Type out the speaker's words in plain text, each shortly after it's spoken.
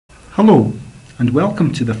Hello, and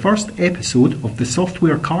welcome to the first episode of the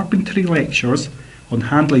Software Carpentry lectures on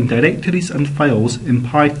handling directories and files in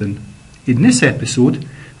Python. In this episode,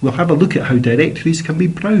 we'll have a look at how directories can be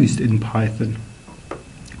browsed in Python.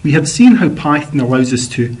 We have seen how Python allows us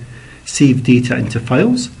to save data into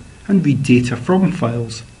files and read data from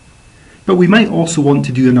files. But we might also want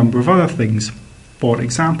to do a number of other things. For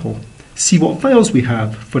example, see what files we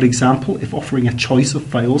have, for example, if offering a choice of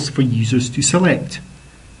files for users to select.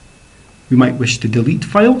 We might wish to delete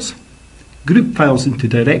files, group files into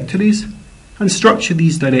directories, and structure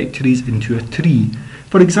these directories into a tree.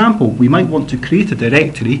 For example, we might want to create a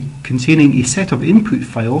directory containing a set of input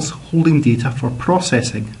files holding data for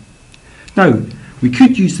processing. Now, we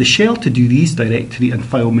could use the shell to do these directory and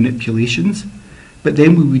file manipulations, but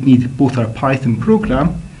then we would need both our Python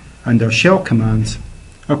program and our shell commands.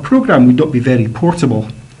 Our program would not be very portable.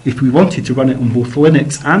 If we wanted to run it on both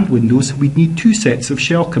Linux and Windows, we'd need two sets of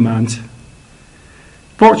shell commands.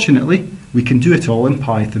 Fortunately, we can do it all in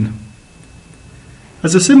Python.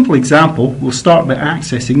 As a simple example, we'll start by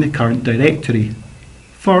accessing the current directory.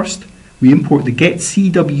 First, we import the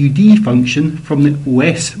getCwd function from the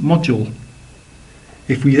OS module.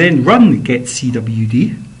 If we then run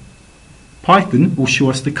getCwd, Python will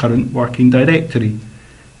show us the current working directory.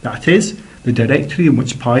 That is, the directory in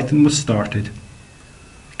which Python was started.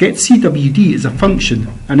 getCwd is a function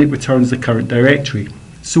and it returns the current directory,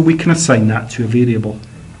 so we can assign that to a variable.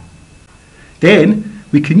 Then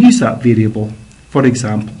we can use that variable, for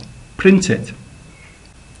example, print it.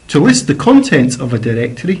 To list the contents of a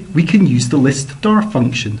directory, we can use the listdir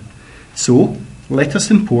function. So let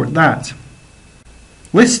us import that.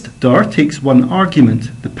 Listdir takes one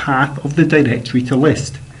argument, the path of the directory to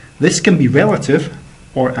list. This can be relative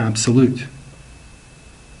or absolute.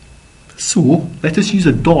 So let us use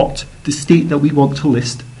a dot to state that we want to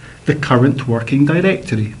list the current working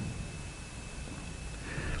directory.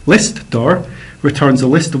 Listdir returns a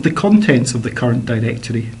list of the contents of the current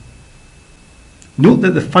directory. Note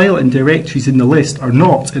that the file and directories in the list are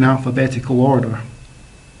not in alphabetical order.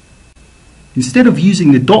 Instead of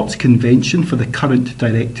using the dot convention for the current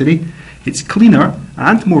directory, it's cleaner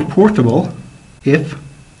and more portable if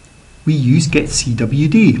we use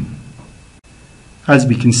getCwd. As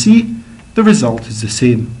we can see, the result is the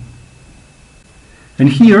same. And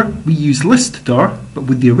here we use listdir, but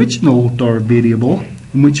with the original dir variable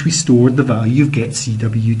in which we stored the value of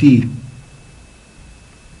getCwd.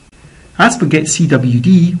 As for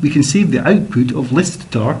getCwd, we can save the output of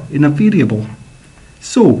listdir in a variable.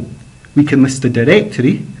 So, we can list a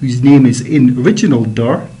directory whose name is in original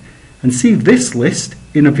dir and save this list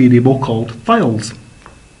in a variable called files.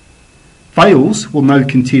 Files will now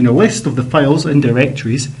contain a list of the files and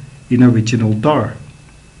directories in original dir.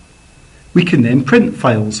 We can then print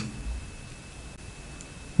files.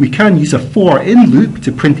 We can use a for-in loop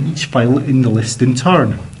to print each file in the list in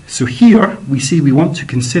turn. So here we say we want to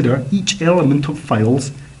consider each element of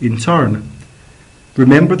files in turn.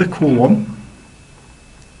 Remember the colon.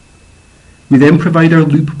 We then provide our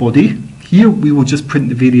loop body. Here we will just print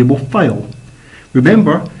the variable file.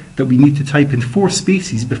 Remember that we need to type in 4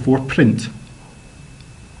 spaces before print.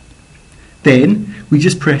 Then we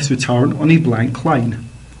just press return on a blank line.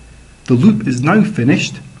 The loop is now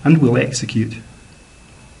finished and will execute.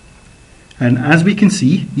 And as we can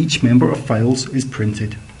see, each member of files is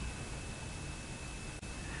printed.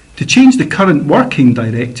 To change the current working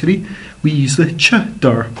directory, we use the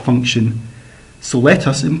chdir function. So let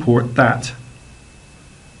us import that.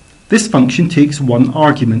 This function takes one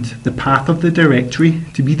argument, the path of the directory,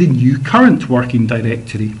 to be the new current working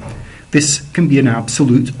directory. This can be an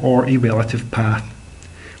absolute or a relative path.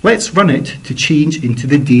 Let's run it to change into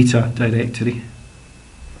the data directory.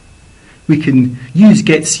 We can use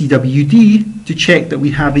getCwd to check that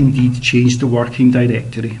we have indeed changed the working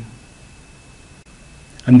directory.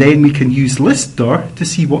 And then we can use listdir to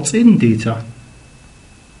see what's in data.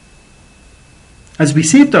 As we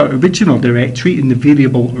saved our original directory in the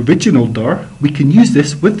variable original dir, we can use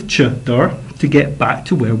this with chdir to get back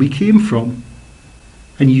to where we came from.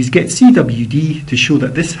 And use getCwd to show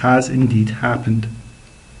that this has indeed happened.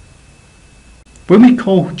 When we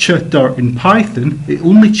call chdir in Python, it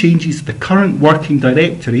only changes the current working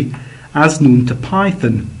directory as known to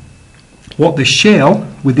Python. What the shell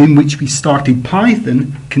within which we started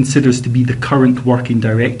Python considers to be the current working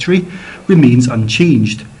directory remains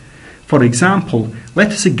unchanged. For example,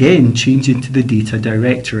 let us again change into the data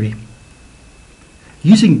directory.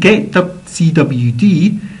 Using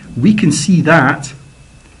getCwd, we can see that,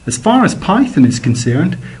 as far as Python is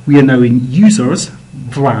concerned, we are now in users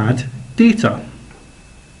vlad data.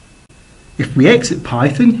 If we exit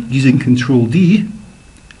Python using Ctrl D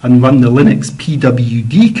and run the Linux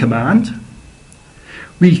pwd command,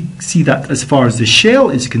 we see that as far as the shell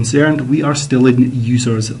is concerned, we are still in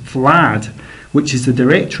users vlad, which is the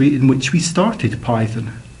directory in which we started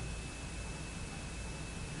Python.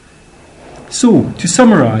 So, to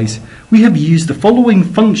summarise, we have used the following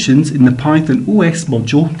functions in the Python OS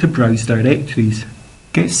module to browse directories.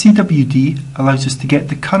 getCwd allows us to get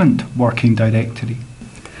the current working directory.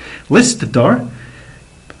 Listdir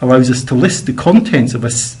allows us to list the contents of a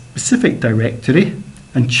specific directory,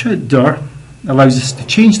 and chdir allows us to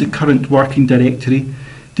change the current working directory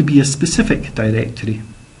to be a specific directory.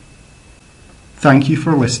 Thank you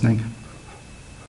for listening.